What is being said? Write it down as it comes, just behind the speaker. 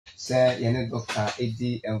say yene doctor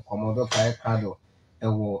edi enkomo doctor Ekado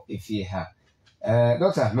ewo efie ha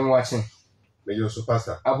doctor me watching me yo so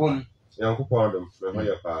pastor abom Yankopon adam me ho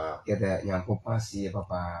ya pa yeda Yankopon sie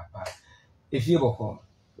papa efie boko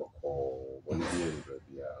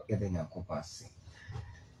yeda Yankopon sie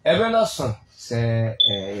ebe na so say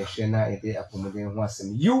ye hwe na ede apomuden ho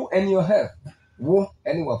asem you and your health wo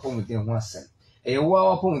any wapomuden ho asem wo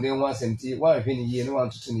wapomuden ho asem ti wa hwe ni ye no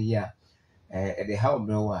wantoto ni ye a the how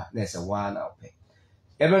blower there's a one out there.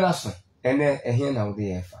 Every last one, and then a hen out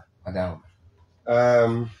there, madam.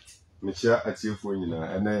 Michia at you for you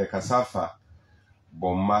and then Casafa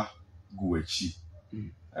Bomaguwakyi.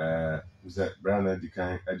 Was that Brana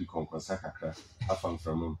decline Edicon Consacra? I found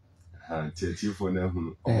from him. And tell you for them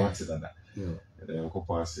who wanted that. The uncle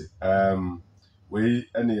Pansy. We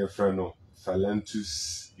any friend of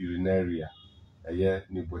Phyllanthaus Urinaria, a year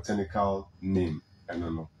new botanical name, I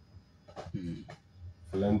don't know.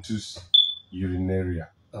 Phyllanthaus Urinaria.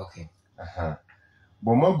 Okay.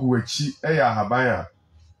 Bomaguwakyi eya haban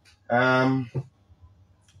a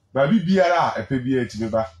babi biara a epe bia etimi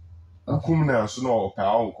ba okum na so na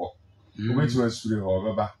opa onko obetimi asure ho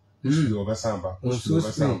beba asure obesamba asure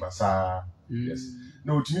obesamba sa yes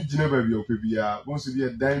na otimi gina babi opa bia bonso bia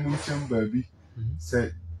dan no kem babi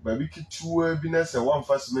se babi kituwa bi na se one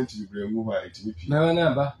cement bibre mu ha etimi pi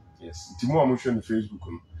na ba yes ntimo a mo hwe no Facebook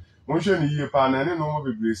no mo hwe ni yie pa na ne no mo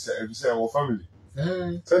bebre se wo family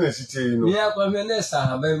Sana city no. Yeah, kwa mene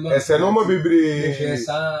sa ba ma. Ese no mo bebre.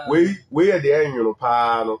 We e de enwunu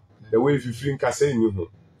pa no. The way fifiri nkasa enyi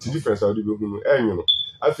ho. Ti difference how dey be hu enwunu.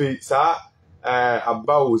 Afi sa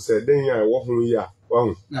abawo se den ya wo ho yi a, wo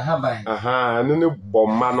hu. Na haban. Aha, no ne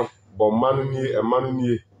bomma no ni ema no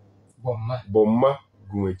ni.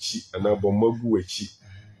 Bomaguwakyi ana Bomaguwakyi.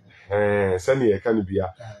 Sani ye ka no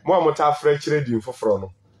bia. Mo amota afra kire din foforo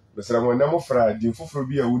no. Besra mo na mo fra din foforo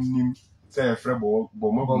bia wonnim. Say friend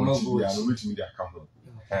Bomaguwakyi ya no wetimi dia ka ho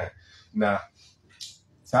na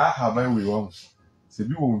sa haban we won se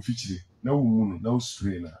bi wo mfichire na wo mu no na wo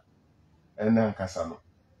spray na ena nkasa no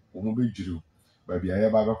wo mo bedwiri ba bia ye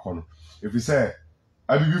ba bekọ no if you say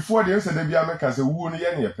abibifo de se da bia meka se wo no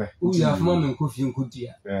ye ne yepe wo ya fama me nkofi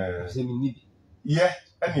nkodia se mi nibi ye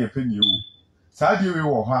ene yepe ne wo sa de we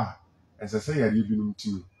wo ho a ense se yare binum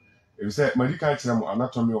timi if you say medical term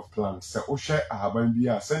anatomy of plants say o hwe ahaban bi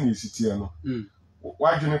a sani esitie no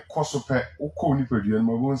wadwene kosope ukọ nipadua no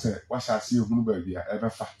mabon say wahase ehunu ba bia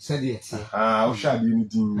ebefa se de tie o hwe ade ni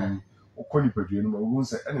din ukọ nipadua no mabon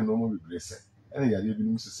say ene no mo bebre se ene yare bi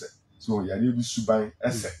num se so yare bi suban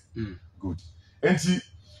ese good enti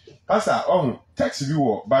pastor ohun text bi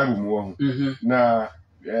wo bible mu ohun na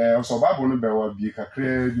so bible no be wa bi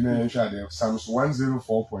kakra bi na hwe ade Psalms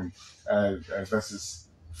 104 verses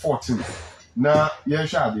 14 na yen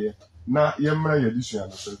hwade na yemra yedisua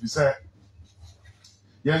no so bi say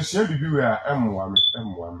yen hwia bibi we a emmoa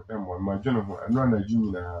ma dwene ho eno na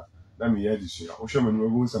dwumi na me yedisua o hwe manu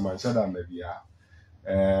obu nsama nhyada na bia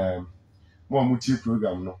mo amutie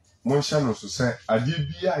program no mo nhya no so say ade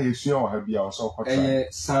bia yesua wa ha bia o so kwota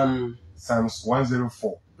Psalms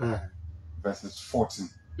 104 verses 14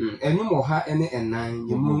 enu mo ha ene enan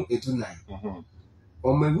yemu etunan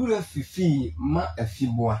Omewura fifi ma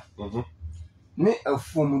afiboa. Ne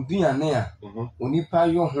afomuduane a onipa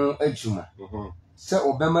yo ho adwuma. Se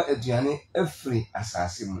obema aduane afri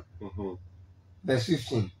asase mu. Verse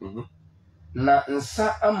 15. Na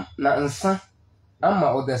nsa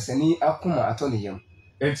ama odasani akoma atone yam.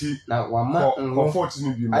 Enti na wama comfort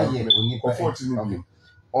ni bi aye onipa comfort ni bi.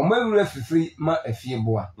 Omewura fifi ma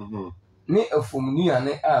afiboa. Ne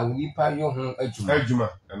afomuduane a onipa yo ho adwuma.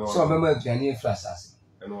 So obema aduane afri asase.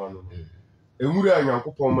 Emuri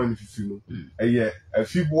Yankopon ma ni fifi no eye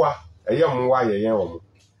afiboa eye mwa ye wo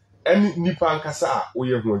eni nipa nkasa a wo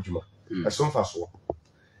ye ho adwuma eso mfaso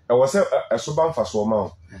e wo se eso ba mfaso ma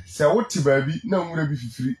wo se wo ti ba bi na nwura bi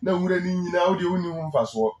fifiri na nwura ni nyina wo de woni ho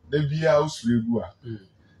mfaso da bia wo sure gu a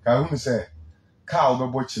ka hu se ka wo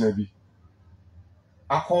bebo kina bi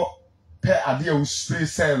akọ pe ade a wo spray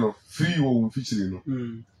say no free wo mfichire no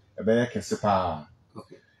e be ye kese pa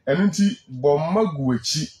enu nti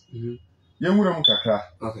Bomaguwakyi yenwura mu kakra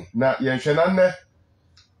na yenhwe na nne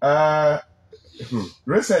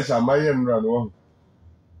research amaye nra no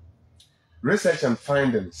research and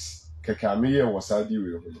findings kakamiye wasadi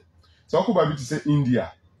we ho so ko ba bi say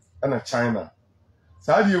India na China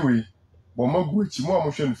sadi we Bomaguwakyi mo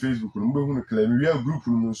amohwe no Facebook no mbehu no clear me wi group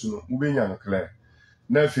no nso no mbenya no clear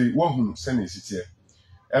na fe wo hu no se na esitie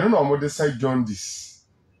eno na omo de say jaundice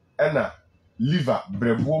ena liver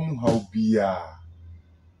brebomu how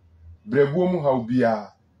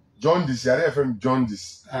bia jaundice yare FM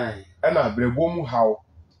jaundice ena brebomu how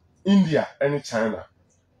India and China.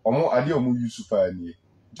 Omo ade omo use pa nie.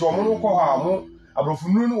 Nti omo no ko ha omo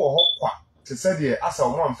abrofunu no wo ho kwa. Te se de asa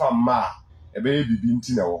omo amfa ma ebe ye bibi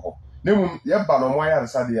nti na wo ho. Na mum ye ba no mo ya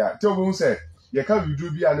nsa de a. Te omo se ye ka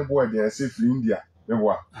bidu bi ane boy de say free India.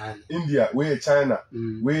 Meboa. India we China.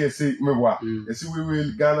 We say meboa. Ye say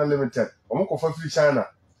we Ghana Limited. Omo ko fa free China.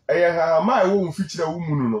 Eye ha ma e wo mfikira wo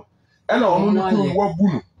mu no. E na omo no ko wo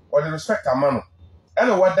bu no. O de respect amano. E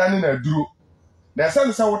na wadane na duro. Na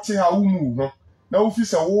ese se wote ha wo mu ho. Na wo fi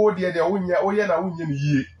se wo de wonya wo ye na wonya ne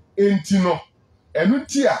yie. Enti no. Enu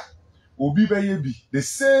ti a obi be ye bi. The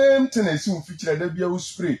same thing as you mfikira da bia wo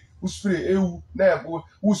spray ewu na ebo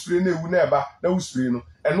wo spray na ewu na eba na wo spray no.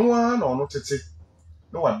 Eno a na ono tete.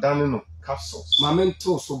 Na wadane no capsules.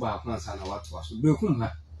 Mamento so ba kwansa na watu aso. Bekum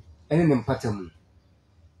ha. Ene ne mpatamu.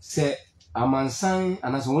 Se amansan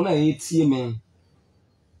anaso wona yetie men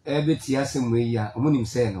ebeti asem we ya omunim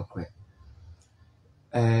se no kwe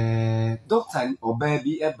doctor oba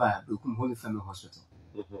bi eba Bekum Holy Family Hospital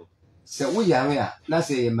se wo yare a na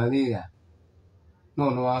se malaria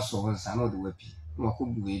no aso wonsa no de wapi no ko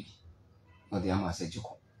buwe bi no de ama se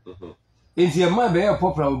jiko enti e ma be e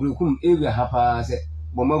popra Bekum area hapa se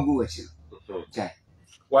Bomaguwakyi jai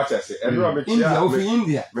Watch I say, everyone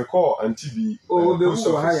India. Me call Auntie B. Oh, be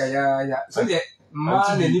so ya. So the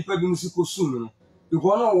man na nipa bi musiko sum no.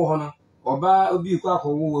 Because no wo ho no. Oba obi ko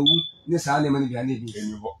akọwo wawu ne saa ne mani bia na bi.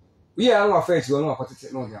 Enibo. We are no affect you no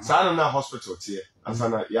akotete no dia. Saa na hospital tie.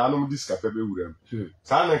 Asana ya no diska pe be wuram.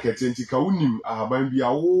 Saa na kete nti ka unim ahaban bi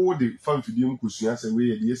awo de famfidie mkusua se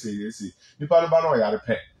we ye se. Nipa no ba no yare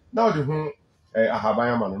pe. Na o de ho ahaban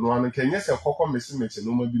ama no anu kenye se kokko meche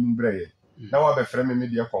no ma bi nu breye. Na wa be frame me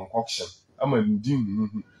de concoction ama ndin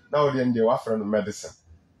na wo de nde wa frame no medicine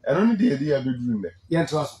eno ni de ya beduru ne ye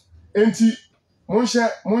nto aso enti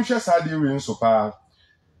monhwe sa de we nso pa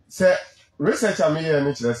se research ameye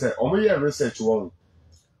ne kire se omo ye research won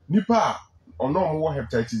nipa ono mo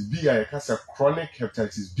hepatitis B ya ka se chronic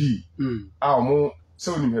hepatitis B omo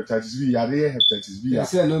se oni hepatitis B ya de hepatitis B ya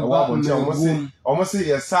wa bo nche omo se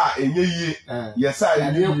yesa enye yie yesa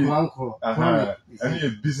enye yie aha any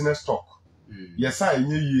business talk yes I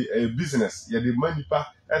nye a business ye de manipa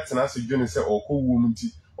etena se dwene se okowo mu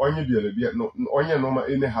nti onye biara bia no onye no ma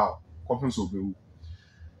anyhow kopin so bewu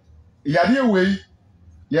yade we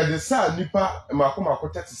ye de sa nipa makoma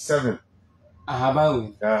 37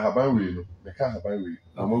 ahaban we no me ka ahaban we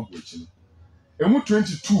Bomaguwakyi no emu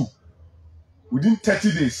 22 within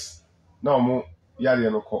 30 days na omo yare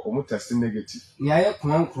no ko omo test negative ni aye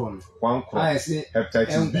kwankro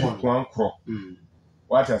hepatitis B kwankro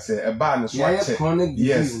What I say, a ban is what yes,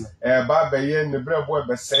 a baby and the bread boy,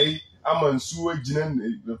 but say, I'm on sewer,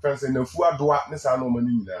 gin, the fence and the food do what Miss Anno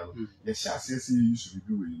Money down. Yes, shall say, you should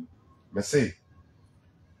be doing. May say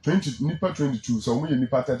nipa 22, so we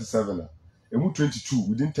nipa 37, and we 22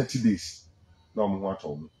 within 30 days. No more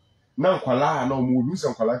told me. Now, Kuala, no more news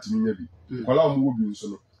and Kuala to me, maybe. Kuala will be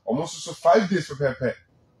so almost so 5 days for Pepe.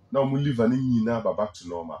 Now we live an in now, but back to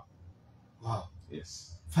normal. Wow,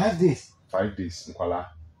 yes, 5 days. 5 days nkwala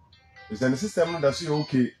is then the system that say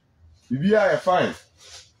okay bibia fine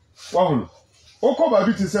wahun okoba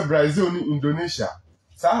bi te say Brazil ni Indonesia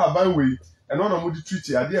sa haban we and one of the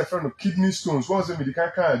treat ade e friend of kidney stones one say medical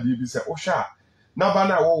kan ade bi say ohwa na ba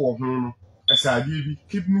na wo ho no e say ade bi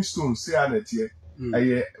kidney stones say anatie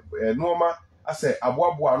eye normal ase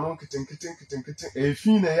aboabo anu keten e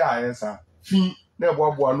fin na ya ayesa fin na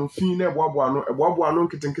aboabo anu aboabo anu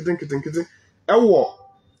keten e wo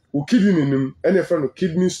o kidney nim any friend of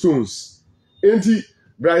kidney stones enti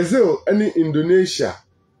Brazil and Indonesia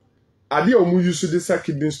ade o mu use this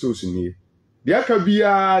kidney stones ni de aka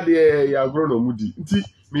bia de ya agro no mudi nti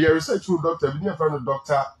me research with doctor bi ne friend of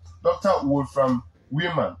Dr. Wolfram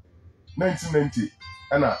Wieman 1990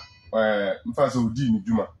 ana mfasa odi ni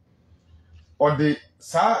djuma o de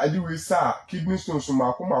sa ade we sa kidney stones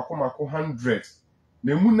mako 100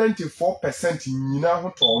 na mu 94% nyina ho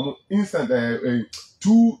to mo instant 1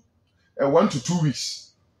 to 2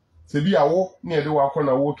 weeks se bi awo na ede wa akọ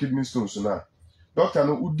na wo kidney stones na doctor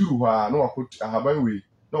no uduru ha na wakọ ahaban we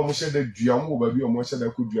na o mo sheda dua mo ba bi o mo sheda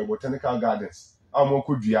ko dua botanical gardens a mo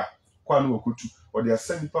ko dua kwa na wakotu o de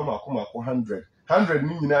asani pa mako 100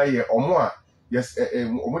 ni nyina ye omo a yes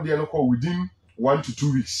omo de no ko within 1 to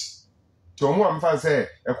 2 weeks to omo am fa say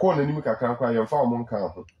e ko na nim kakran kwa ye fa omo nkan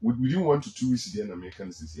ho within 1 to 2 weeks de na make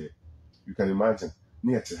can see you can imagine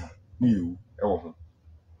na yete ha na yewu e wo ho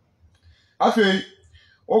afei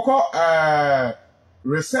oko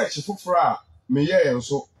research fufura me ye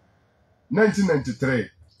enso 1993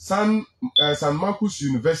 San Marcos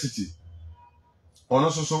University ono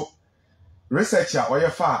so researcher oye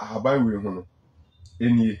fa haban we ho no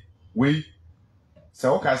enie we say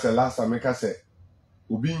okay say last time make say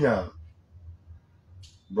obi nya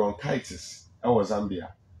bronchitis I was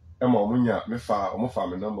Zambia Emma omunya me fa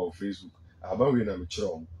me number on Facebook aba we na me kire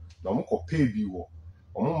om na omo ko pay bi wo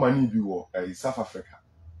omo money bi wo South Africa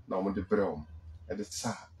na omo de bre om e de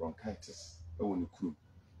sa bronchitis e wo ne kuru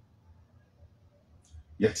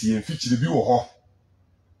yet ye mfikyire bi wo ho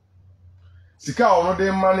sika ono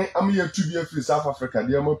de mane am ye tu bi afiri South Africa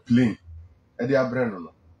de am plane e de abre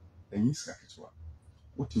no enyi sika ketwa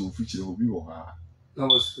wote mfikyire obi wo ha na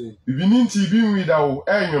was free bibi ninti bi nwi da wo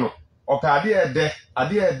enyono opa ade ede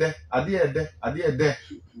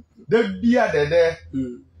de bia dede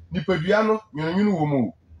nipadua no nwunwunu wo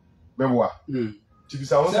mu beboa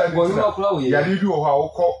tibisa won say ya de bi wo ha wo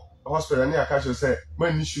ko hospital na aka show say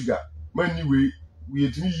man ni sugar man ni we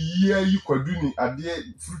etimi yi kwadu ni ade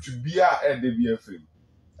fruit bia ede bia free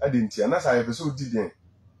ade ntia na say be so di den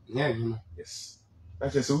yes na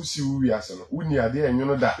che so usi wi ase no uni ade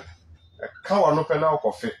enwono da ka wa no pe na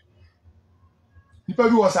okofe nipa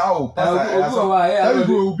bi was out pasa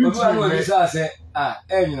obi ti say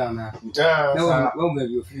enwina na na won be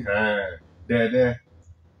bi free there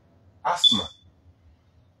asthma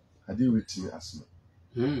ade with me asthma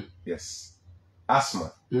yes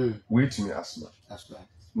asthma with me asthma that's right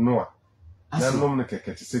no na nom ne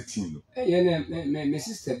keke te setin no me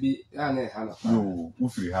sister bi na ha no no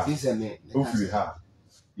ufiri ha sister me ufiri ha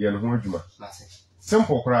ye no ho adwuma nase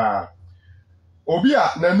simple kra obi a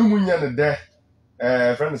nanum nya ne de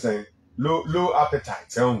friend say low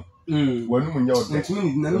appetite wanum nya o de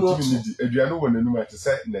nanum di aduane wo nanum ate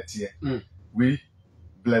say netie we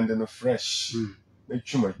blend no fresh na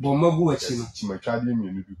twuma Bomaguwakyi no chimatwa de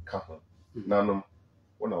mienu bi ka ho nanom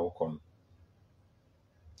wona wo kon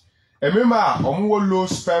emema omwo low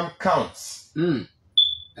sperm counts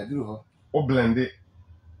aduru ho o blend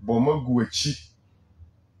Bomaguwakyi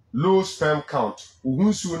low sperm count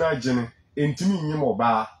uhunsu na agene entimi nyim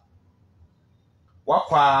oba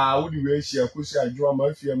wakwa wudi we hia kosi adwo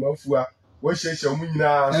mafia mafua wo hia mu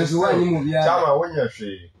nyina so wa nyim bia chama wonya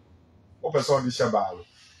hwe o pese di shaba no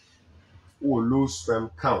o low sperm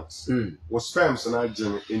count wo sperms na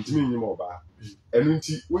agene entimi nyim oba enu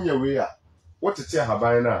nti wonya we a wotete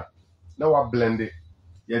ahaban na wa blend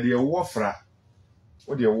ye de wofra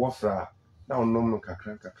wo de wofra na onom no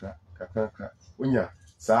kakra wonya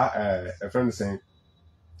sa a friend saying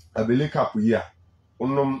abele cap yi a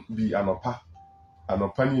onom bi anopa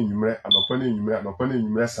ni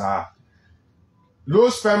enwumre sa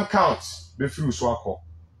low sperm count be free so akọ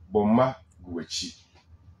Bomaguwakyi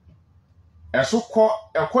eso ko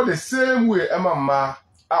the same way emama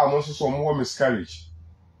a mo so mo miscarriage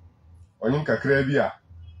onyin kakra bi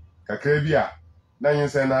a na yin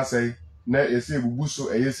say na say na ese bubu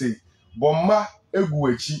so eyese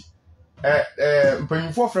Bomaguwakyi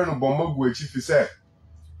mpanyimfo frɛ no Bomaguwakyi fi sɛ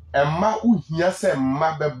emma uhia sɛ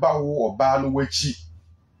mma bɛba wo oba no wachi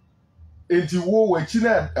enti wo wachi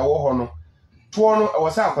na ɛwɔ hɔ no to no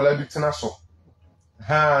ɛwɔ sɛ akwala bi tena so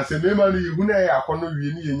ha sɛ mema no yehu na ɛyɛ akɔ no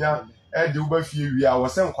wie ni yenya ɛde wo ba fie wie a wɔ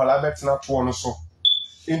sɛ nkwala bɛtena to no so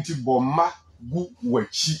enti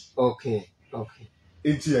Bomaguwakyi okay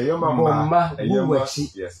enti ɛyɛ mama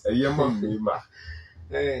Bomaguwakyi yes ɛyɛ mama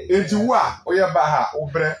enti wo a oyɛ ba ha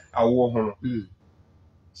obrɛ awo ho no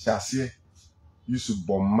hyase yusu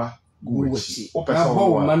Bomaguwakyi o pesa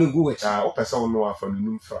o pesa o no afa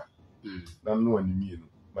nunum fra na no animi no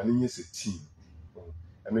ma ne nyese team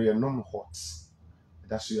eno ye non hot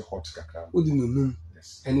da so ye hot kakra o di nunum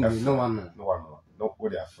yes anyway no one no o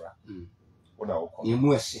de afra o na o ko ye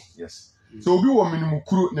mu ese yes so obi wo minimum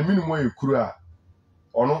kuro na minimum ye kuro a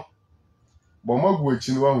ono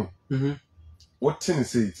Bomaguwakyi no ahu what tin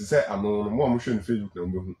say to say ano no mo hwe no Facebook na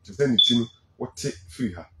mo hu to say ni ti no what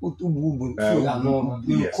free ha ubu free ano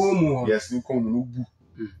ni komu yes ni komu no bu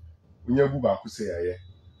unya bu ba ku say aye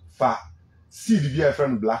fa seed bi a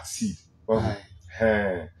friend black seed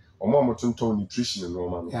omo tonton nutrition no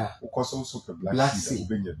ma no ukoso so pe black seed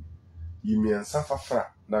obenya bi yimiansa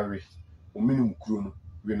fafra na we o minimum kuro no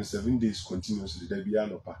we no 7 days continuously da bia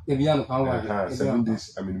no pa wa 7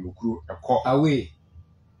 days I minimum kuro ekọ away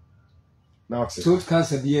now tooth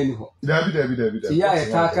cancer bi any ho dabi ya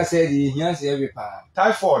e ta ka say di hia say every pa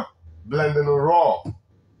typhoid blending raw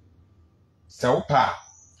so pa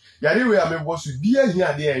yari we amebo so bia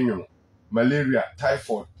hia de enwo malaria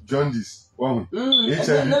typhoid jaundice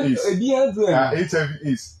HIV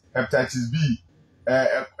AIDS hepatitis B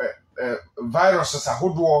viruses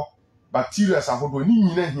ahodo bacteria ahodo ni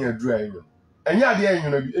nyina hia dura enwo enya de enwo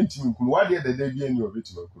na bi entimi nkunu wa de dede bi ani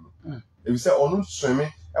obetimi nkunu ebi se onu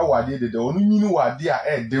sweme ewade dede onu nyini wade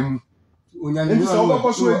a edem onyanye so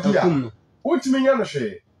obakoso edi a otimi nya no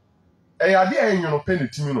hwe ade a enyono pe ne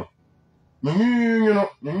timi no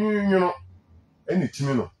nyinyo ene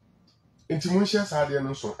timi no enti mu nhye sa ade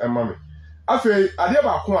no so ema me afei ade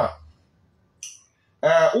ba ko a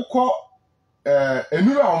ukọ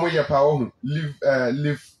enuru a omoye pa ohun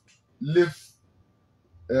live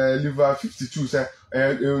liver 52 say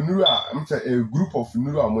enuru a a group of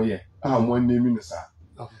enuru a omoye a mo name no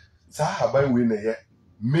sa haban we na ye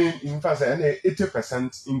main in fact say na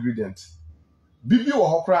 80% ingredient bibi wo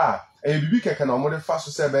hokra a bibi keke na omode fa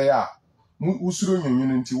so se be ya usuro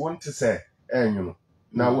nyonyo nti wonte se enyono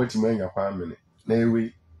na wati manya kwa amene na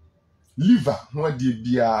ewe liver ho ade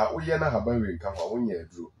bia wo ye na haban we nka ho wonya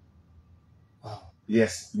aduro.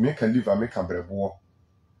 Yes, make a liver make a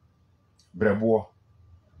brebo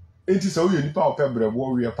enti se wo ye nipa ope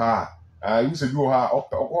brebo we pa you se bi wo ha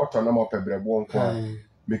oto na ma ope brebo nko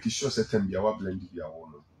make sure say tem bia wa blend bia wo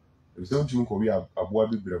no e se ntumi ko we aboa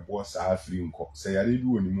bi brebo sa afri nko se yare bi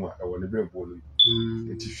woni mu a e wo ne brebo no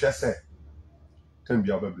enti hwe se tem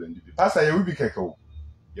bia wa blend bi pasa ye we bi keke o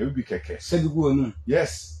ye we bi keke se bi go no.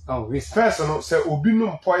 Yes. Oh, yes. First no se obi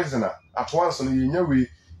no poison at once no ye nya we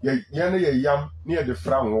ye na ye yam na ye de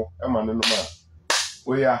fra wo e ma ne no ma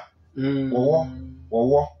oya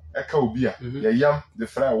wo e ka obi a ye yam de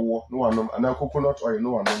fra wo no wanom ana coconut oil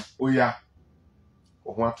no wanom oya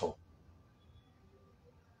o ho ato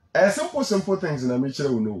simple things na me kire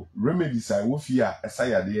wo no remedies I wo fi a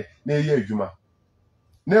esayade na ye adwuma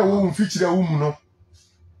na wo mfi kire wo mu no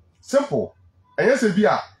simple enye se bi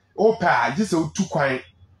a o pa je se o tu kwan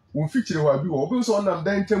wo mfi kire wa bi wo bi so nam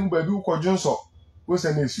dan tem ba bi ko dwonso wo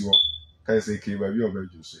se na esi wo kai se ke ba bi o ba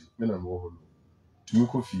dwonso me na wo ho no tumi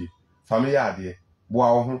ko fie family ade bo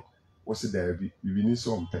a wo ho wo se da bi ni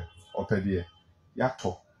so mpe opede ya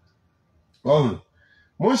to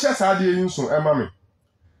mo nhye sa ade yin so ema me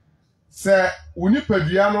se woni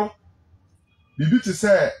padua no bibi ti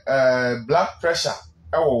se blood pressure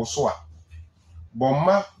e wo so a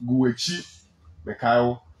Bomaguwakyi me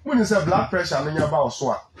kayo muni se blood pressure no nya ba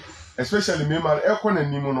so a especially me man e ko na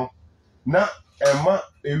nimu no na ema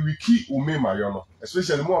ewiki umema yo no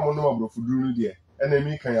especially mo amono mabrofuduru no de e na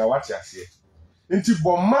mi kan ya wate ase nti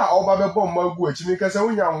bomma oba be Bomaguwakyi mi kase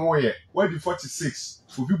wonya nwo ye wadi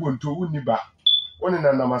 46 obi bonto wuni ba woni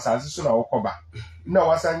na na masase so na wokoba na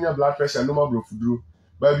wasanya blood pressure no mabrofuduru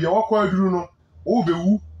ba bia wokọ aduru no wo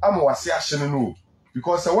bewu ama wase ahye no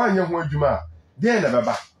because wanya ho adwuma den na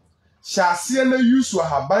beba hyase na yusu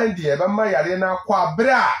haban de ebe ma yare na akwa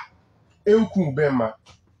abra enku bema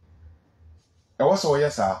e wo so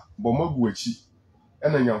yesa Bomaguwakyi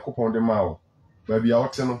ena Nyankopon de mawo ba bia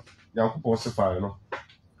wote no Nyankopon se fa no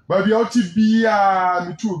ba bia wote bia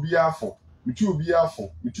mitu obi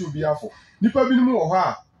afo nipa bi mu wo ho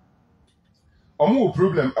a omo wo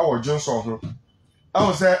problem e wo Johnson ho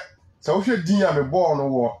awo se wo hwe din a me ball no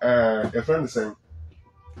wo a friend say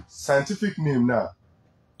scientific name na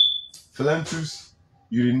Phyllanthaus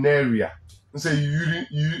urinaria say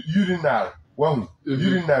urinal one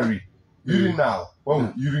urinal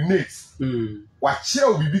one urinate wa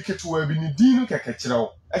kire bibi ketewa bi ni din no keke kire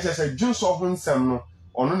wo e say Johnson ho nsem no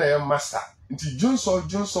ono na ye master nti Johnson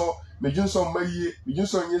maye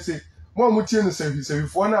Johnson nyese mo amutie no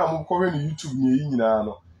sefo na amukọwe ni YouTube ni yi nyina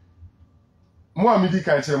no mo amidi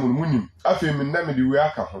kan kire mo munim afi me na me de we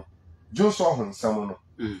aka ho Johnson ho nsem no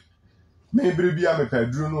me brebi a me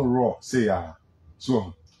paduro no raw say ya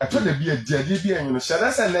so ato da bia diade bia enyo no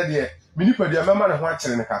hyada se le de me ni padua mema ne ho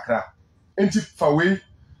akire ne kakra enti fa we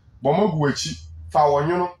Bomaguwakyi fa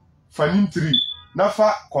wonyo no fa nim3 na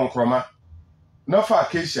fa konkroma na fa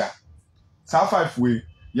acacia sa 5 we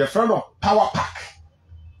your friend of power pack.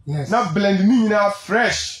 Yes. Na blend ni nyina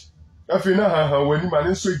fresh. Afi na wani ma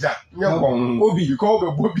ne soja nya gon obi because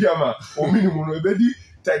be bobi ama o minimum no be di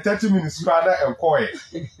 30 minutes rather enkoy.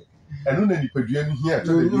 Enu na nipadua ni here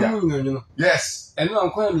to the dia. Yes. Enu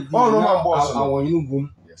ankoy mi di. Oh no man boss. Awon yin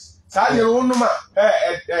bum. Yes. Sa ye no no ma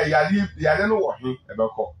yade no wo he e be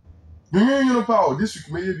ko. Nyinyo pa o this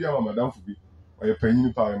week me ye bia ma madam fu bi. O ye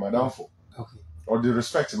panyin pa o madam fu. Okay. Or the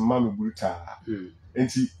respect mama bruta.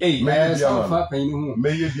 Enti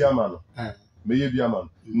meye biama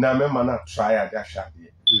na me mana try ade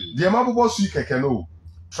ahwade de ma bobo su keke no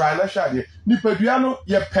try na hwade nipadua no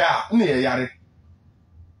ye pa na ye yare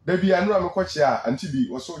da bia no amekoche a anti bi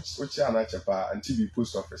woso ochi ana chepa anti bi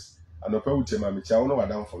post office anopa wuche ma me cha wo no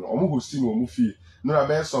wadam fo no omo hosting wo mu fie no na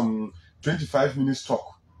be some 25 minutes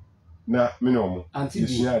talk na me no omo anti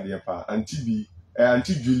bi ade pa anti bi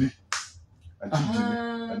anti Julie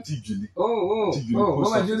Auntie Julie.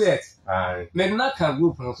 Mama Juliet. Aye. Mednaka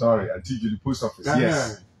group. Sorry, Auntie Julie post office.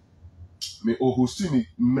 Yes. Me hosting me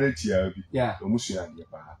mretia bi. Yeah. Omusu ya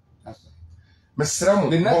pa. mesrem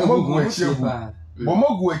Bomaguwakyi abu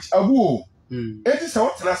Bomaguwakyi abu enti se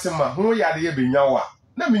wotena se ma ho yade ye benyawa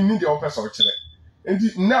na menni de opesa o kire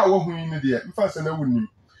enti na wo hu ni de mfa se na wunnim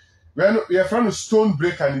we no ye fra no stone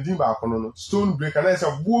breaker ni din ba akono no stone breaker na se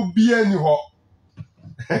bo bia ni ho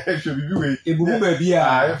hwe bibi we ebubu ba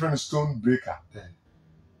bia ye fra no stone breaker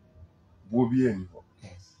bo bia ni ho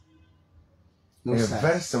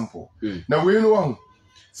very simple na we no ho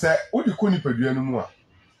se odi ko nipadua no mu a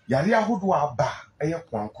yare ahodo aba eye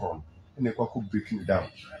kwankron na kwako breaking down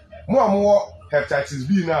mo amwo hepatitis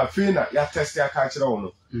B na afi na ya test ya ka kire wo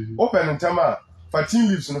no open ntama 14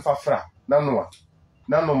 leaves no fafra na no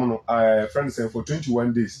no friend say for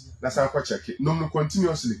 21 days na san kwa check no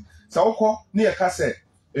continuously sa wokọ na ye ka say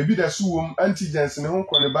ebi da su wom antigens ne ho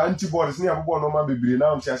kọ ne ba antibodies ne abobo no ma bebre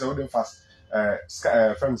na am tia say we dey fast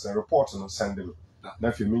friends report no send them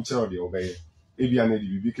na fi min kire o de obeye ebi ana di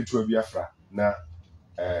bibi ketu abi afra na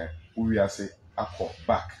we are say akọ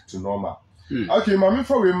back to normal. Okay, mami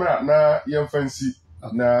for we mra na yem fancy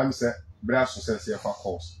na am say brass so say for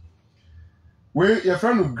course. We your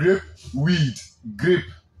friend of grape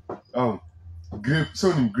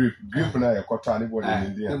so ni grape na your quarter anybody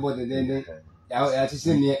in there. Anybody then I to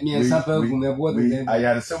say me sample from me board then. I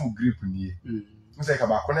had some grape ni. We say ka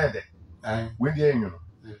ba ko na de. We dey enyo.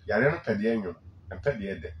 Yare no pede enyo.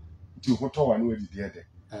 Pede de. Ti ho to wa na we di de.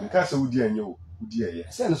 Nka say we di enyo udi eye.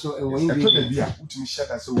 Say no so e wo yin bi bia utimi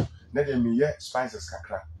shada so na dem ye spices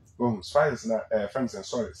kakra. Oh, spices na friends and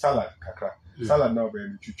sorry, salad kakra. Salad na be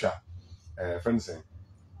ni twitwa. Friends and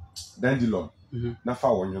dandelion. Na fa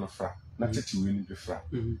wonyo no fra. Na tete we ni bi fra.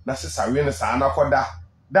 Na sesa we na sa na koda.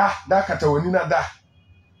 Da kata woni na da.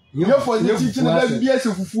 Yo for the teaching na bia se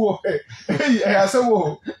fufuo. Eh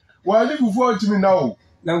asawo. Wa ni fufuo timi na o.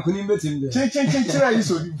 Na nkuni betim de. Chin ayi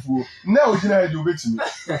so di fufuo. Na o gina de obetimi.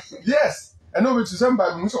 Yes. And over to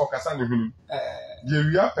somebody who's or Cassandra.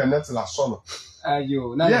 You are penetla son.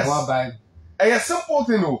 Ayo, na wa by. A simple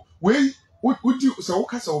thing, no. We would you so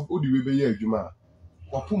castle would you be a juma?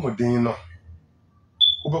 Or Pumo Dano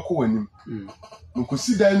Obako him. You could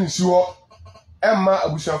see that in sure Emma, I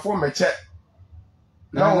wish I form a check.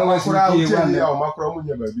 Now, I was around here, or macro,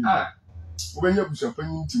 baby. When you wish a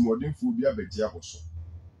penny to more than food, be a bit jaboso.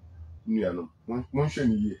 Niano, one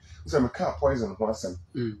shiny year. So, a car poison once and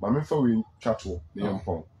Mammy for we chatwell, the young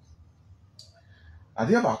pong. I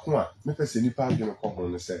dear Bakuma, make us any part in a couple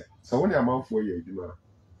on the set. So, when you're a month for your demand,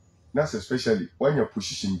 that's especially when your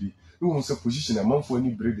position be, you won't say position a month for any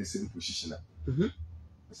bread the same position.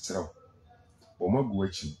 So,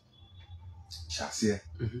 Bomaguwakyi, Chassis,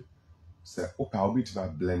 say, I'll be to my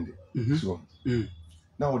blended. So,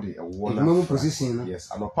 now they are one position. Yes,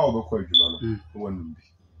 I'm a power call you, one be.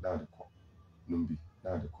 Now the call. Numbi,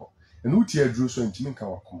 now the call. And who tear drew so intimate can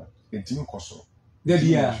come and Timmy Cosso.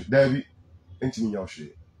 Debbie, intimate your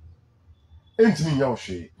shade. Intimate your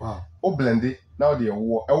shade. Wow. Oh, blended, now they are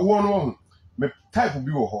war. A one type of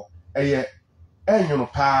view a year. And you know,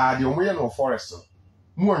 pa, the way no forest.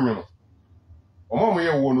 More, you know. Or more, we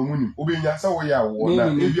are one winning. Obinia, so we are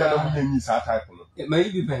one. If you are not needs our type. It may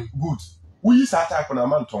be pain. Good. We use our type on a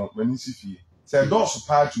manton when you see. Say, don't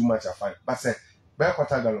supply too much, I find. But say,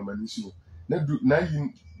 Bekwata galomani so na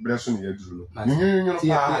yin breso ne yaduru no nyonyo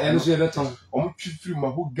pa e no so beton omo twifiri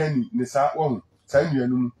mahogany ne sa won sa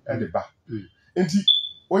nuanu e de ba enti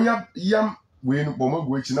onya yam we no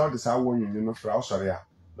Bomaguwakyi na o de sa won nyonyo no fra osore a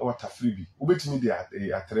na wata free bi obetimi de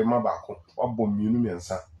atrema ba ko wabọ mienu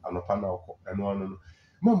mensa anopa na okọ eno no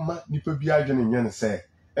mamma nipa bi adwene nye ne se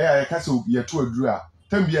ya ka se ye to aduru a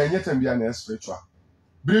tambia nye tambia na spiritual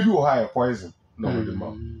brebi wo ha poison no de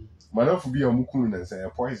ma Manafu be a mukun and say a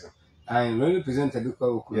poison. I really presented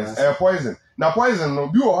the yes, a poison. Now, poison no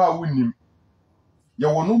be or how winning. You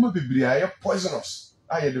will no be a poisonous.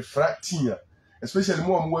 I had the frat tea, especially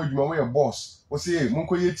more word my way a boss. Or say,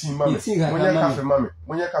 Munko ye team, mammy,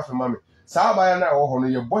 when you cafe mammy. Sabaya now or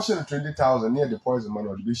your bosh and 20,000 near the poison man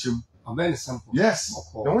or the bishop. A very simple. Yes,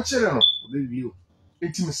 no one children review.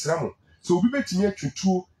 18 Ramo. So we bet me to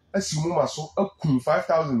 2 as you mama so up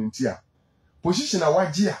 5,000 in tier. Position a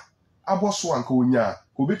wajia. Aboso anka onya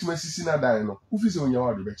ko betima sisi na dan no ufise onya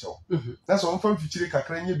wa do be chewo that's one from fichire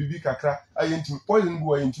kakra nya bibi kakra ayentim poison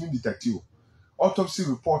go ayentim detective autopsy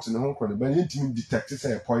report ne ho kone ba ayentim detect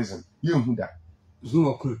say poison ye hu da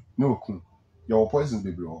zumo kun no kun your poison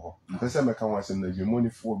bebre ho pese meka ho asem na demoni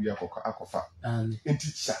fo bi akofa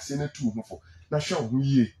enti chase na tu hu fo na hwe ho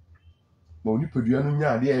yie ma oni padua no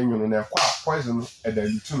nya ade enyono na ekwa poison no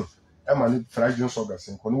edalitu no e ma ne fragile organs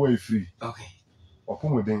nko no way free okay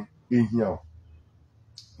opomoden ehia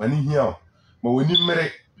mani hia ma woni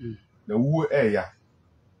mmere na wuo eya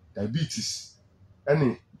diabetes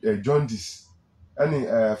ene jaundice any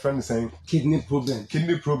friend saying kidney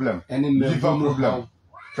problem, any liver problem,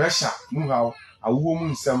 pressure, mu how, a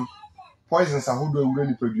woman some poisons a hood will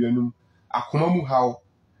any produce, a common how.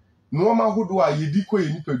 No man who do I ye decoy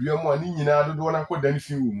any produce more than you know, don't want to put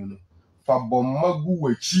anything woman. For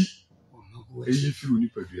Bomaguwakyi, a ye few any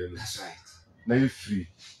produce. That's right. Now you're free.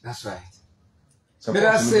 That's right. So but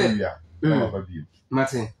that's it.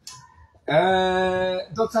 Martin.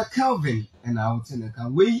 Dr. Calvin and I will tell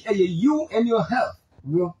you and your health.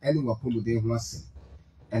 No, anyone probably they want to.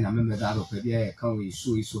 And I remember that of it. Yeah, can't we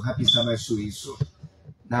so happy summer so.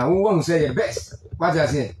 Now, who won't say your best? What I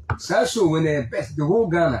say? So when they're best, the whole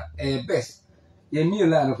Ghana, best. You mean a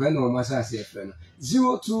lot of no massa say friend.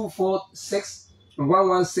 0246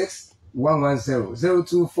 116 110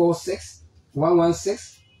 0246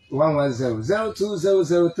 116 110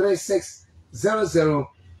 020036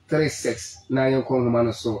 0036. Now you call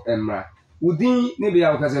him so Emra. Udin maybe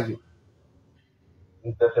I'll catch you.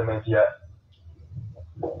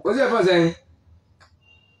 What's your first name?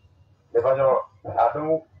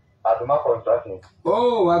 Aduma construction.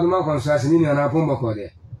 Oh, Aduma construction in your Pomba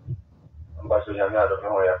there. But you have not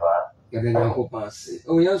know your part. Get in your pass.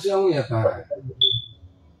 Oh, yes, you have part.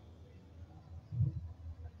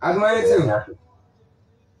 Admire too. No,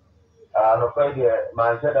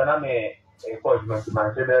 my said, and I may a appointment to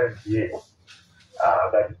my said, that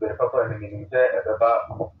is the papa and the minister about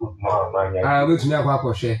my. I will to know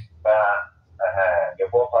what share. The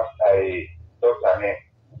boss I doctor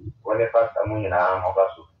when they pass a moon in arm of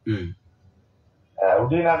us. We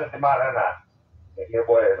didn't have the marana. Your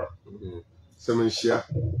boy, Sementia.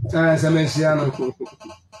 Sementia.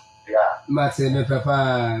 Yeah, Matty, my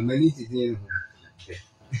papa, many to do.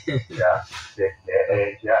 Yeah,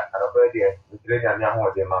 and over there, we drink and young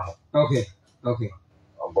with your mamma. Okay.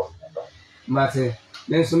 Matty,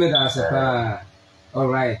 then some of us all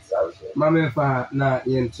right. Mamma, fa, na,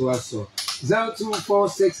 yen to us so.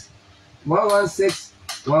 0246 116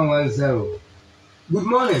 110. Good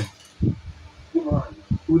morning. Good morning.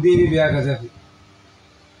 Good evening, Biagazafi.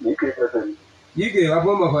 You gave a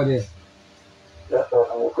bomb for this. Yes, sir.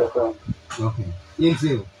 Okay.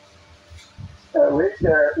 Into. Which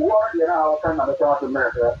war, you know, kind of South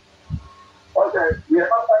America. Okay, we are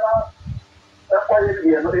not that's why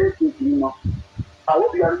we are not able to. I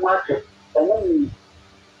will be on market. And when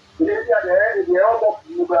we are there, we are all of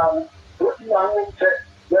looking on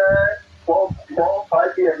there for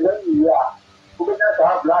 5 years, then we are. We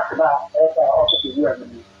have black now, as our office is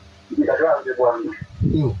doing. We are around the one.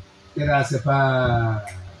 You, that's a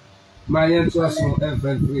my aunt was so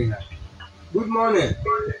every. Good morning.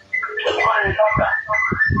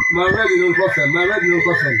 My radio no coffin, my radio no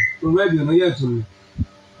coffin. The radio no yet to me.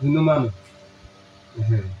 You know, mamma.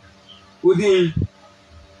 Udin.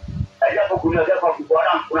 I just put the death of the one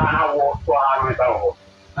and walk for our.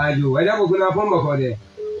 Are you? I never gonna bomb for there.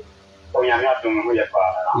 Oh, yeah, not to know your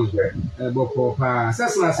father. A book for pa.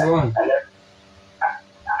 That's not so long.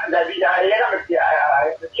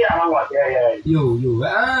 You.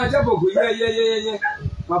 Ah, Jaboku, yeah.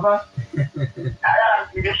 Papa.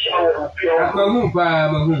 Mahu.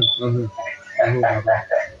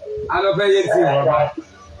 I don't pay anything, Papa.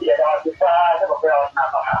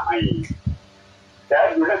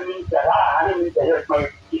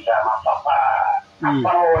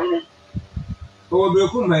 Oh,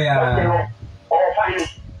 Brukumaya.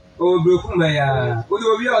 Oh, Brukumaya. Would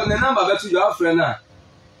you be on the number that you are friend?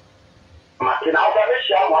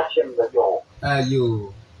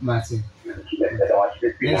 You, Martin.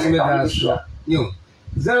 You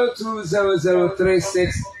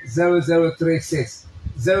 020036 0036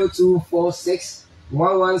 0246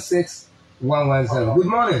 116 110. Good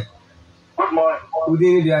morning. Good morning. Good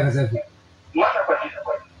evening,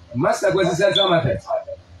 Master Kwesi Central Market.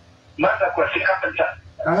 Master Kwesi Capital.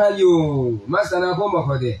 You, Master Nabomba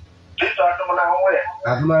for the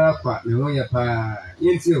Admara Quat, me pa.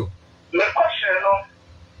 Into the question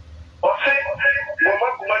of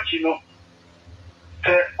Bomaguwakyi.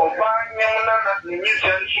 The Obama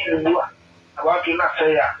musician about to not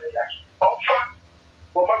say, offer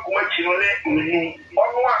Bomaguwakyi,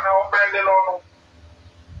 one branded on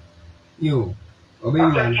you. Obey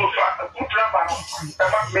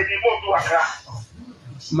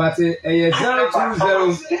Mate,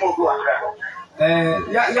 020.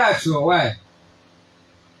 Yeah, sure. Why?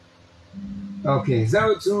 Okay,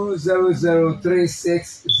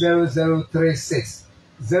 020036 0036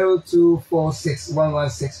 0246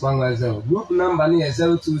 116 110. Group number near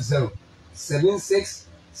 020 76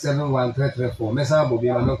 71 334. Mesa Bobby,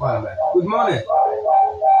 good morning.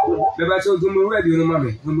 Beba cho dum ready no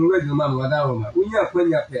mama. Dum ready no mama wada roma. Unya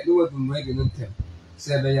kwanya pe no dum ready no tem.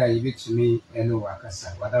 say be ya you to me and no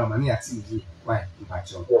akasa wada ma na TV why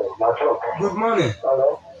mpacho. Good morning.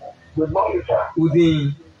 Hello. Good morning, sir.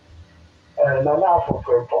 Udin Nana from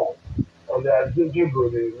Phyllanthaus. On the Jingo,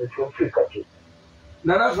 the Free.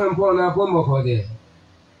 Nana from Paul na bombo ko de.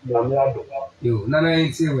 Namiado. Yo, Nana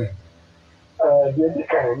ain't see we. The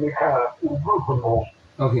kind of group no.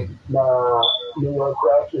 Okay. Na you were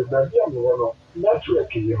crashing the Diano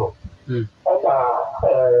network in you. And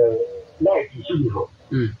night is you.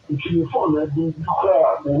 If you phone and do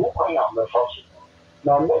declare the who I am the first.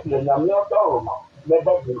 Now, maybe Namiado,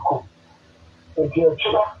 never will come. And your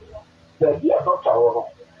children, the dear doctor,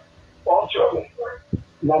 also,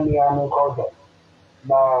 Namiano called them.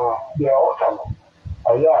 Now, they are also.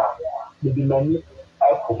 Aya, the many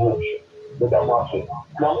alcohol, the Damasi.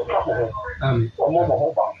 Now,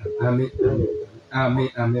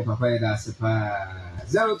 Amen, Papa, that's a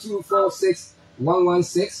 0246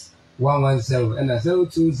 116 110 and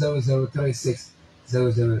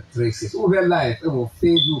 0200360036. Over live, it will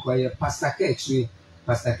Facebook or your Pastor Ketchy.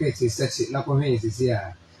 Pastor Ketchy search it. Not convenience is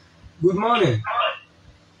here. Good morning.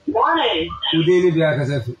 Morning. Good evening,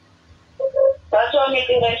 Biakazafi.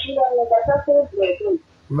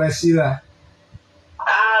 Rashida.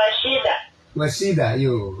 Rashida,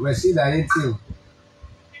 you. Rashida, ain't you?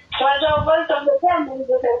 But I was on the family with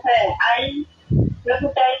a fair. I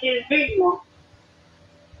recognize his video.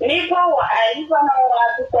 Nipo, I even know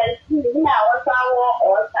what to say. Now, what's our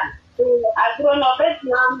orphan? I grown up at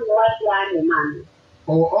now, what man.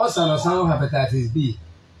 Oh, also, no sound hepatitis B.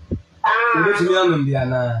 You get to me on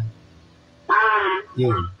Diana.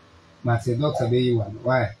 You. Matthew, Doctor B. One.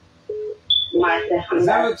 Why?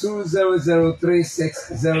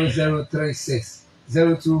 0200360036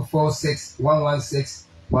 0246 116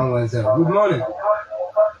 110. Good morning.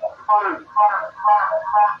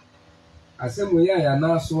 I said, we are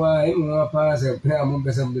now so I am pass a prayer among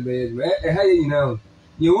the same debate. Hey, you know,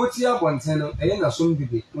 you would see up one tenor, and a soon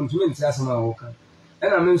be on to Intasama Walker.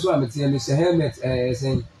 And I mean, so I'm telling Mr. Helmet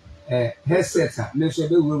saying, headset, make sure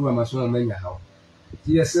they will run my son in your house.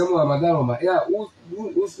 Yes, Madame, yeah,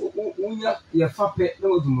 your fappet,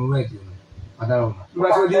 no to Moretti. Madame,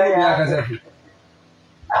 what do you mean?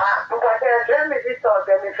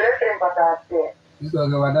 This was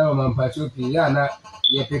Madame Pachuki, Yana,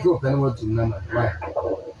 you pick up and what to number. Why?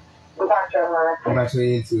 But you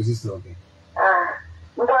ain't to sister. Okay.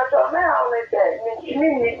 But I always said, me,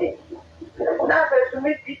 now to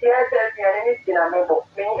meet the anything I'm able,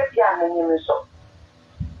 being a piano, so.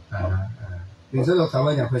 There's a lot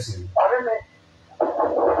of question.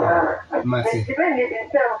 Matty.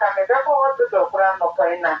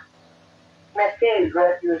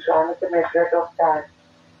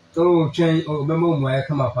 Oh, change. Oh, remember I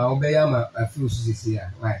come up. I'll be a few cities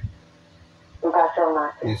here. Right.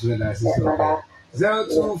 Yes, well, that's it.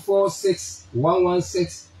 0246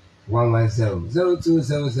 116 110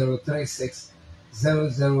 020036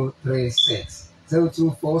 0036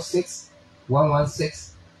 0246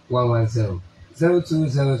 116 110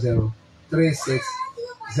 020036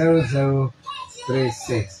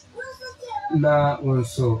 0036. Now,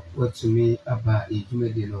 also, what to me about it, you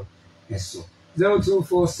may know. Yes, so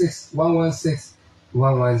 0246 116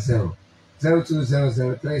 110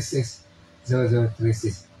 020036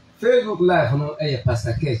 0036. Facebook Live, no,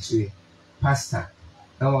 Pastor Ketchy, Pastor.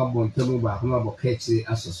 Now I'm going to move back, no, about Ketchy,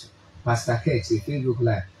 Associate. Pastor Ketchy, Facebook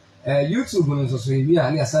Live. YouTube, no, so we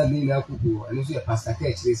are near Sunday, now, and also Pastor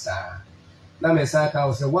Ketchy, sir. Now, my son, I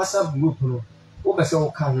was a WhatsApp group, no, over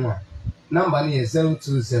so come on. Number is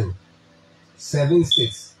 020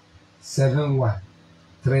 76 71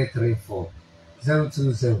 334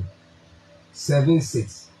 020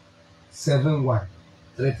 76 71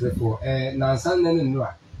 334. Now, Sunday, no.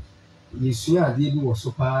 You see, I did was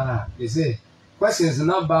so far. They say, questions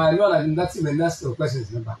not by no, and that's even that's the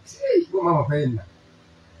questions number. Hey, go, Mamma Payne.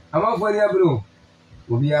 I'm not for the blue.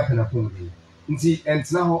 Will be up in a pony.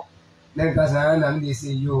 And now, then, because I am, they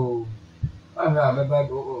say, you. I'm about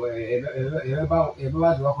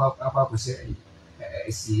to say,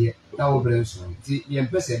 see, now, Branson. The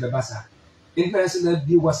impressive Bassa. International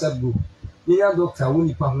D WhatsApp group. Near Doctor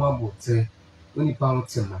Winnie Pamwabo, say, Winnie Pam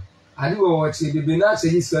Timmer. I do watch the Benasa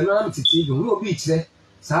his anonymity to no beach there.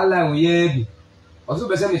 Sala, we be. Also,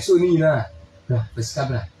 Besame so near the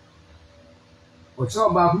Scabra. What's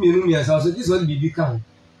all about me? As also, this will be become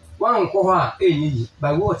one coha,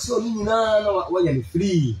 by what so no, when you're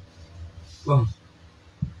free. Well,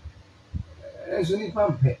 as only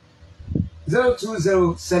pump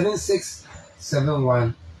 020 76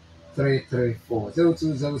 71 334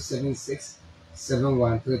 020 76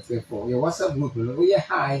 71 334. Your WhatsApp group, we are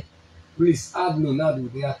high. Please add me now to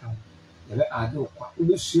the account. yɛbɛ ade kwa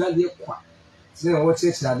wobɛsua adeɛ kwa sɛ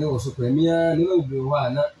wɔkyerɛkyerɛ ade wɔ so kwa mmea nneɛma bebree hɔ a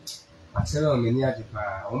na akyerɛ wɔn ani agye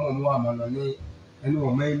paa wɔn a wɔwɔ amanɔne ne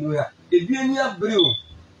wɔn man mu a ebi ani abere o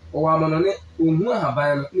wɔwɔ amanɔne ohun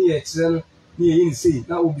ahaban no ne yɛkyerɛ no ne yɛyi ne sei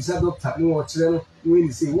na obisa dɔkta ne wɔkyerɛ no ne wɔyi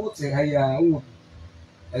ne sei wɔte ha yi a wɔwɔ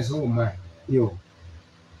bi ɛso wɔ man yo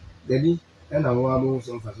dabi ɛna wɔn a wɔn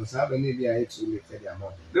nso mfa so saa bɛ ne bi a yɛtu ne fɛ de ama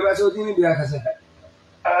wɔn bɛba sɛ odi ne bi akasa fɛ.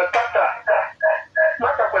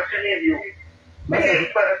 Masa kwasi ni bio.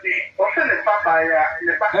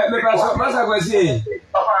 Masa kwasi.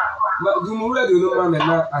 Dumuru de no ma me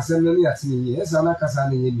na asem no ya tini yi. Esa na kasa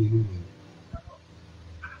na ye mienu.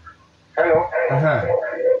 Hello. Aha.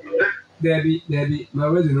 Debi, ma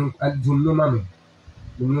we de no dum no ma me.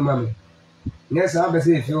 Dum no ma me. Yes, I be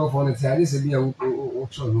say if you for the tell say be a wo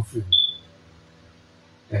cho no free.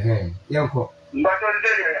 Yanko. Mbato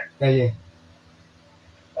ndere.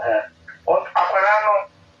 Akwarano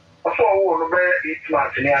ọsọ owó no bẹ 8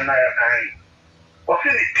 months ní àná yà kàn yìí ọsẹ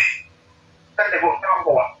ní bí ẹnì bọ náà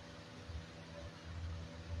bọ wa.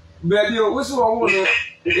 Bẹẹbi o wosọ owó no.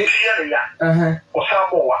 Ìdí yẹn ni yá. Ọsẹ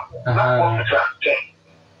abọ wa. Náà wọ́n fi tra jẹ.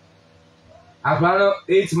 Akwarano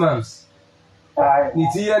 8 months. Ní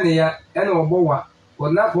ti yẹn ni yá ẹnì ọbọ wa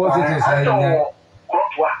ọ̀nà kò wọ́n ti tẹ̀ sáyé ní yá.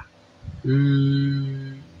 Kọ́ọ̀tù wa.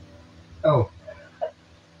 Oh,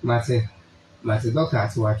 Mate dọ́kítà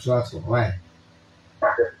àti wàá tó wáyé.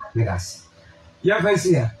 Negas. Ya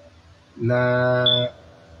fancy ya na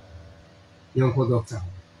yonko doctor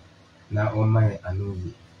na on my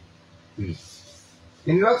anoyi.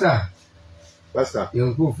 In doctor. Pastor.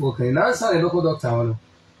 Yonko foka na answer the local doctor one.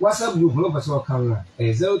 WhatsApp group no person kan na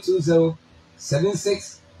 020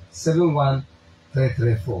 76 71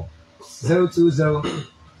 334. 020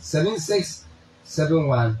 76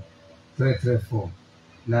 71 334.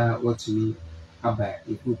 Na what we aba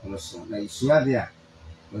e group no so na isua dia.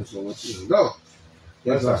 So what you go?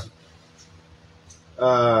 Yes, sir.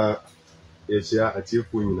 Yes, yeah, at your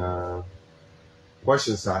point na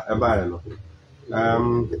questions are about no.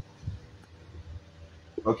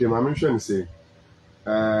 Okay, my mission is say,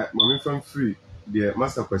 my mission free the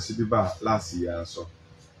master question ba last year so.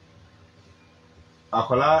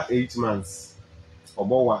 Akola 8 months.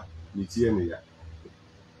 Obowa ni tie ne ya.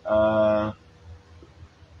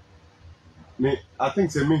 I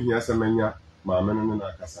think say me here say manya maame no na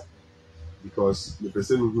akasa because the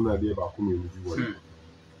person who na dey ba ko me bi won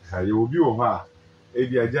ha ye obi wo ha e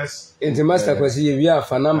dia just into master kwesi ye wi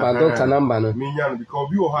afa number doctor number no me nya because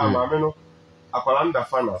obi wo ha maame no akwala nda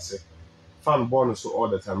fan ase fan born so all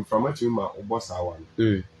the time from what you ma obo sa wan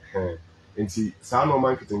enti sa no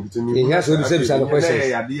man kitin ni ya so be say questions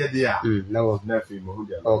ya de ya na wo na fi mo hu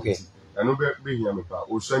dia okay anu be hia me pa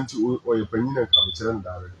o shanti o ye panyina ka me kire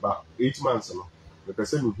ndare ba 8 months no the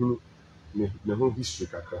person who ne ho history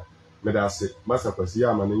kakra me da se masa kwasi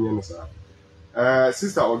ya ma ne nye no sa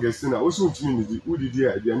sister Augustina also ntumi ni di udidi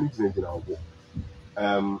a dia ni gina obo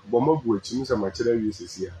Bomaguwakyi mu sa ma kire wi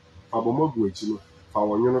sesi a fa Bomaguwakyi no fa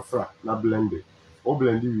wonyo fra na blend o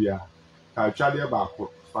blend wi a ka twade ba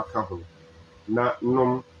ko fa ka ho na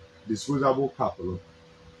nom disposable cup no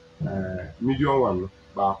medium one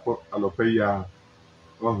ba ko anopa ya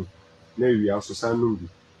oh na wi a so san no bi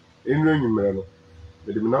enru enyumere no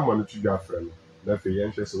de me na ma no tudwa afra no na fe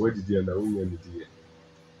yen hwese wadidi na wonya ni die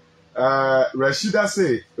Rashida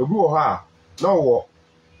say obi wo ha na wo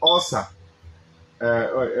ulcer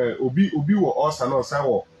obi wo ulcer na osan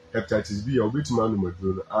wo hepatitis B obi tuma no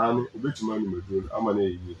maduro no ani obi tuma no maduro ama na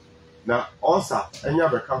yi na ulcer enya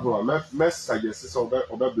be ka ho a me suggest say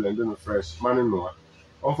obe blend no fresh mani no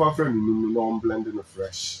on fa fra nunu no on blend no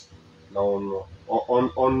fresh na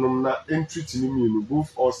on na entry ni mi no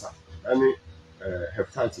both ulcer ani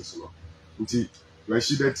hepatitis no nti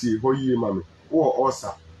Rashida ti ho yi mame wo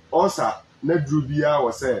ulcer na duru bia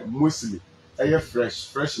wo say mostly eye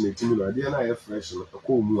fresh na timi no ade na eye fresh no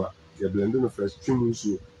ko mu a ye blend no fresh twimu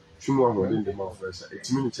nso twimu ahode de ma fresh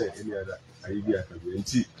etimi no che any other ayi bia ka bi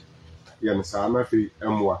nti ye no sa na fe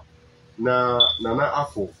emwa na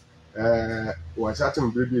afọ wa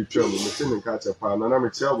chatim baby twam me tin nka che pa na me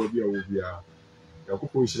chia obo bia wo bia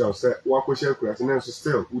yakopon shira say wa ko share kura na nso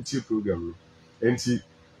still uti program no enti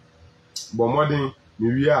bo modern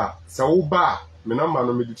me wi a sa wo ba me number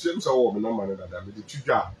no me di twem so wo me number no dada me di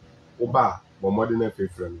tudwa wo ba bo modern na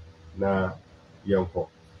fefrem na yenko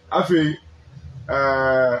afi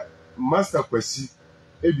master kwasi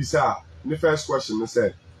ebisa ne first question no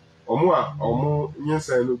say omo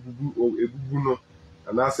nyensan no ebubu no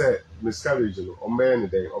ana say miscarriage no ombe ne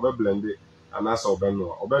den obe blend ana say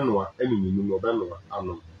obenoa eninu no obenoa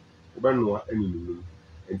anom obenoa eninu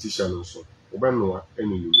enti sha no so obenoa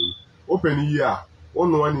eninu open yi a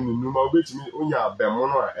ono ani nunu ma obetumi onya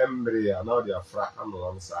abemono a embre ya na odi afra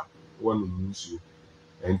ano ansa wonu nsu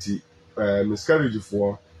enti miscarriage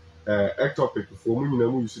for ectopic for mu nyina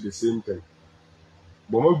mu use the same thing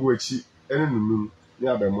Bomaguwakyi ene nunum ne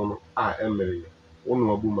abemono a embre ya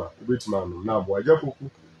ono abuma obetumi anu na abo ajapoku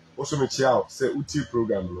oso me chia se uti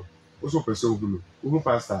program no oso pese ohunu ohu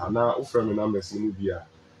pastor na ofra me numbers mu bia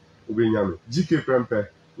obenya no GK prempe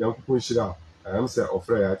yankopon shira am se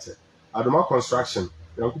ofra ya che Adoma construction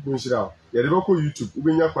yankopon shira ya de bako YouTube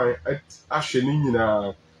obenya kwan ahwe ni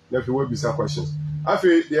nyina na fe wabisa questions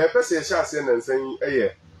afi de pese ya sha se na nsan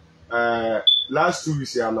last 2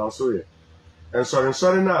 weeks ya na so ye and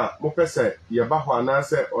sorry na mo pese ye ba ho ana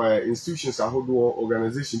se institutions ahodo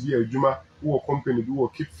organization bi adwuma wo company bi wo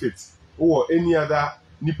keep fit wo any other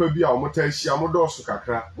nipa bi a o mota ahia mo do so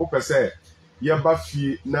kakra mo pese ye ba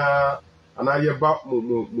fie na ana ye ba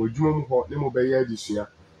mo adwuma mu ho ne mo be ye adisua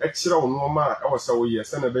e kire wo no ma e wo se wo ye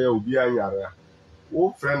se na be ya obi anyare a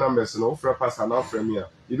wo friend numbers no wo friend pastor na friend me a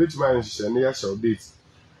ye betima nhye ne ya share date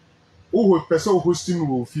wo pese wo hosting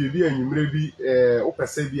wo fie bi anwumre bi wo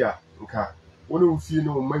pese bi a nka woni wo fie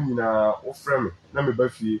no ma nyina wo frame na me ba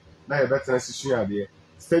fie na ye betena sisua ade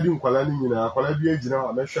steady nkwala ni nyina akwala bi agina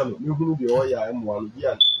a mehwe no mehunu de o ya emwa no bi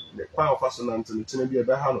a ne kwa ofaso na ntene tene bi e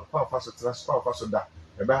be ha no kwa ofaso trans kwa ofaso da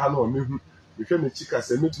e be ha no mehu mehwe ne chika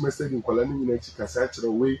se metuma steady nkwala ni nyina chika se akere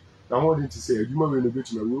we na ho de ntise adwuma we no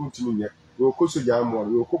betuma we ntumi nye we ko soja amwa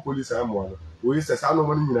we ko police amwa no we se sa no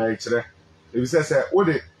mo ni nyina e kire e bi se wo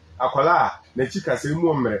de akwala na chika se mu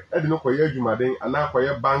omre e de no koye adwumaden ana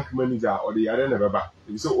koye bank manager o de yare na beba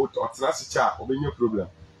e bi se o tena se cha obenya problem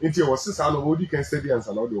nti wo se sa no wo di kan steady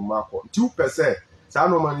ansa na o de o mako 2% sa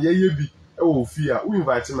no man ye bi e wo fi a wo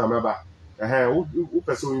invite na meba wo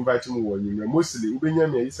person wo invite mu wo nyimre mostly wo benya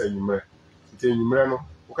me yi sa nyimre nti nyimre no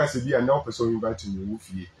wo ka se bi a na wo person wo invite mu wo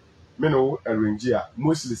fie me no arrange a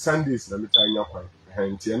mostly Sundays na metanya kwan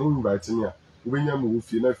nti no invite me a wo benya mu wo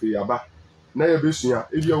fie na fe yaba na ye besua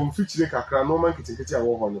ebia wo fichire kakra no man kitinkiti a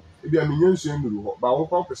wo ho no ebia menya nsua nuru ho ba wo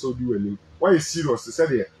kwa pese odi wanim why serious se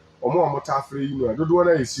de omo ta afre yi no dodo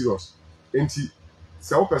na ye serious enti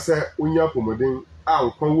se wo pese onya pomoden a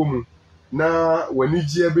nkwan wo mu na wani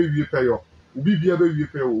gie be wie peyo obi bia be wie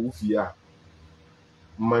peyo wo fie a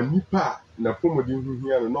manipa na pomoden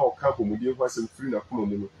huhia no na o ka pomoden ho asem free na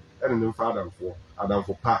pomoden no ene ne mfa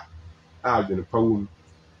adamfo pa a adwene pa wo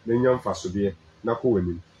na nya mfa so de na ko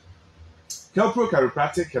wanim Kelpro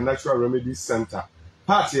Chiropractic and Natural Remedy Center.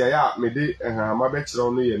 Part ya me de ma be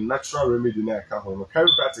kire no ye natural remedy na ka ho no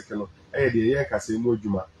chiropractic no e de ye kase mu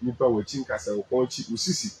adwuma nipa wachi nkase wo konchi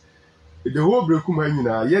usisi the whole brekum ha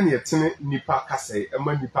nyina ye ne yetene nipa kase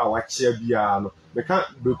ema nipa wa chia bia no me ka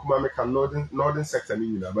brekuma me ka northern sector ni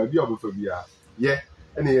nyina ba bia obofa bia ye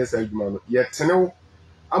ene ye sa adwuma no ye tene wo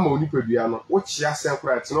ama onipa bia no wo chia sen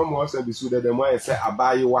kura tene mo so bi su de mo ye se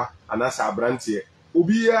abayewa anasa abrante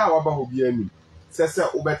obi ya waba ho bia ni sese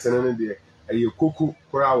obetene ne de eye koku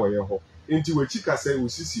kura wo ye ho enti wachi kase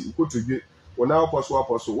usisi ukotodwe wona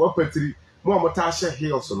aposo wapatiri mo amota ahye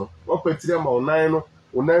heels no wapatiri ma onan no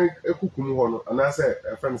onan ekukum ho no anase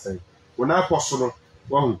friend say wona aposo no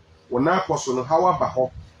wahu wona aposo no hawa ba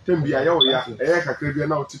ho tembia ye wo ya eye kakra bia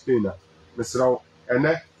na otipe na mesrawo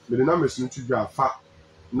ene me de na mesunu tudwa afa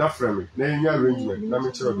na frame na enya arrangement na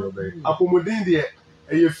me kire de obey apomodin de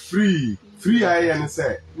eye free aye ne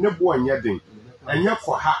say ne bo anya den anya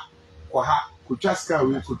kwaha kutwa ska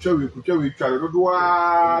we kutwa twa dodo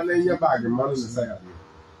a na enya bag ma no say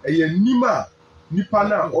eye nima nipa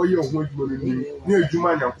na oye ho adwuma no nim na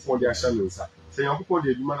adwuma nyankopon de ahya no nsa say nyankopon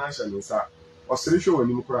de adwuma na ahya no nsa osere hwe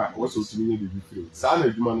wani mu kura wo so tumi nye de bi free sa na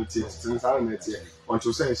adwuma no tie tin sa na tie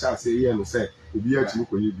oncho say sha say ye no say obi a tumi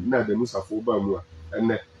koye bi na da musafo ba mu a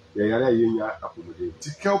enne ye yare ye nya apomode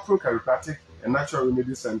Kelpro Chiropractic and Natural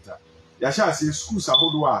Remedy Center ya sha say schools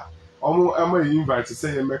ahodo a omo ama invite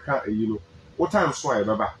say ye meka eyi no what time so e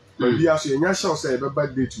baba ba bia so ye nya sha say e baba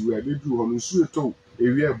date we be du ho no su eto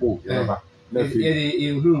ewi ebo ye baba na fe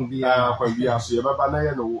ye hu bia kwa bia so ye baba na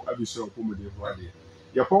ye no abiso apomode ho ade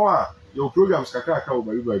ye pon a your programs kakra ka wo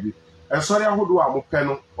ba bi e sori ahodo a mo pe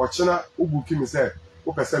no o chena obuki mi say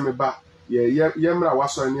wo pese me ba ye mra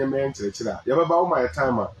wasori ne me nkyerechira ye baba wo my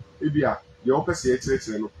time a ebia ye wo pese ye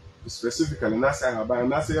kyerechire no specifically na say aba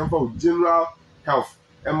na say yemfa general health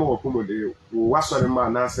emo wo pomode wo wasori ma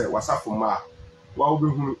na say wasafo ma wa wo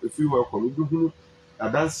behunu efi wo ko wo behunu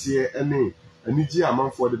adanse ene anigi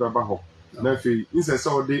amanfo de baba ho na fe inse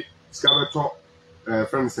say wo de skabeto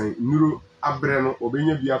friends say nuru abre no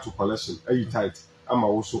obenya bia to collection ayi tight ama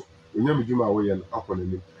wo so onya medwuma wo ye no akona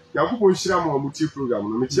nim yakopon hira ma muti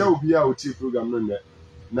program no me chia obi a oti program no ne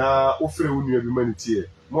na ofre wo nua bi manitie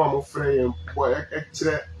mo am frɛ boy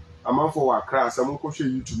ekire amanfo wa kra asɛ mo kɔhwɛ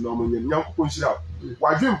YouTube na mo nyam nyankopɔn hyira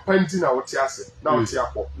wadwen panti na wote ase na wote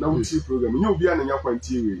akɔ na wotie program nye obi a na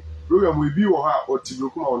nyakwantie we program we bi wɔ ha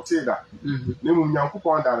otibroku ma wonte da na mu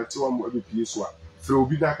nyankopɔn da rete wa mo abepie so a frɛ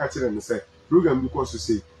obi na ka kyerɛ ne sɛ program bi kɔ so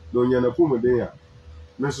sei na onya na pomodin a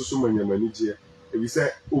me so so manyamani gye ebi sɛ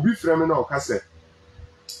obi frɛ me na ɔka sɛ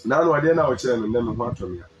na no ade na ɔkyerɛ me na me ho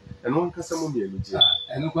atɔme a ɛno nkasa mo me ani gye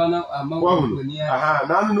ɛno kwa na amanfo ni aha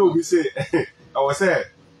na no obi sɛ awɔ sɛ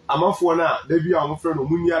amanfo na da bi a mo frɛ no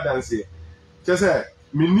munni adanse kyɛ sɛ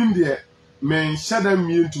minnim de men hyada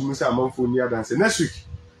mientum sɛ amanfo ni adanse next week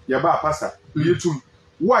yɛ ba pasa yetum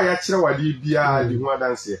wo a ya kyerɛ wade bia de ho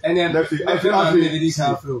adanse na fi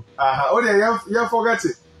aha o de ya forget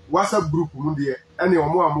WhatsApp group mu de ɛne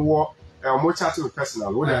ɔmo amwo ɔmo chat with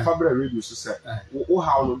personal wo de fabra radio so sɛ wo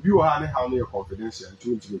how no bi wo ha ne how no yɛ confidential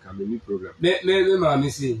to ka me program me ma me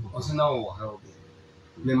say ɔso na wo ha obi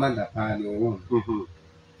me manda pa ne wo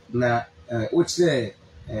na o kyerɛ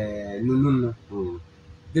nunun no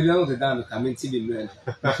de bia wo de dan ka me ti bi me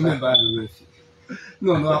me ba be fi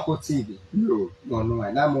no akɔ ti bi no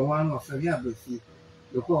na mo ho ano fa bi abafi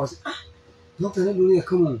because doctor ne duru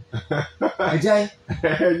ekamu ajai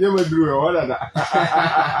nyema duru e wala da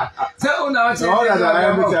so na o che I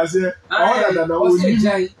am tiase wala da o se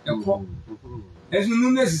ajai ekɔ ezu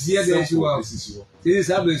nu na sisi ya de shiwa ti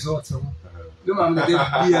sabe so to do ma me de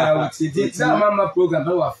bia o ti ti sa mama program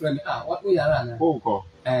ba wa friend what we yara na o ko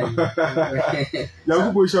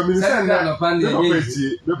yakubu sho mi se na me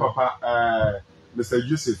papa Mr.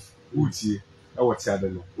 Joseph Utie e wo ti ade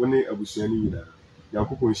no woni abusuani nyina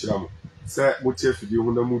yakubu nhyira mo se mo tie fidi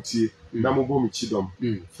ho na mo tie na mo bo mi chidom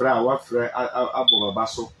fra wa fra aboma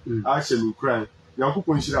so a hye mi kran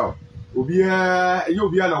yakubu nhyira o obi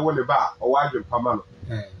na wo ne ba o wa adwen pama no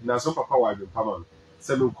na so papa wa adwen pama no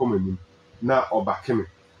se me kom anim na obake me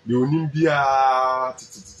de onim bia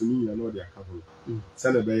tititi mi nyina no de aka ho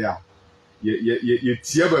se na be ya ye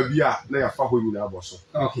tie ba bia na ya fa ho nyina abo so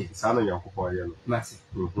okay sa na yakubu ye no mati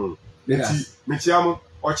me chiamo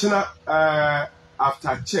ochina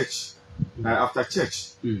after church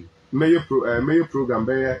may program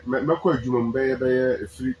be me ko adwuma be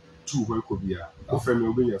free 2 ho ko bia o fe me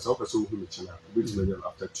obenya so person hu me china obetuma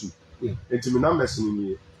after 2 enti me numbers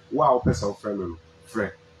ni wa o person o friend no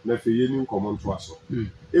friend na fe ye ni nkomo nto aso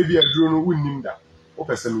e bia duro no wunnim da o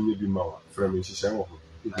person me bi ma wa friend me nhihye wo ho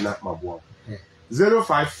na maboa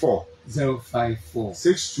 054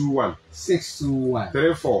 621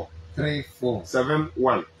 34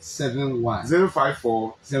 71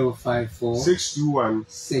 054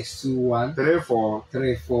 621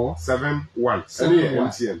 34 71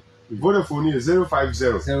 MTN Vodafone is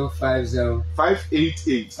 050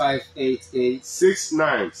 588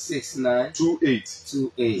 69 28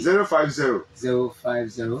 050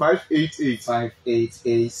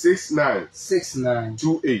 588 69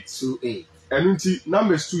 28 Enunti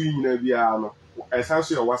numbers 2 nyina bia no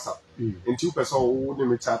esanso your WhatsApp enti person wo ne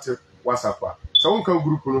me chat WhatsApp a so won kan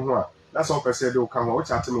group no ho a na so person de wo kan ho wo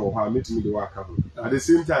chat me wo ha metimi de wa ka ho at the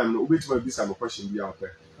same time no obetima bisa me question bia ope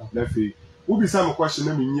na fe wo bisa me question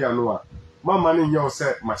na me nyia no a mama ne nya o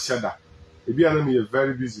se ma sheda e bia na me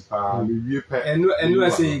very busy pa me wie pe enu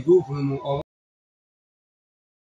ase group no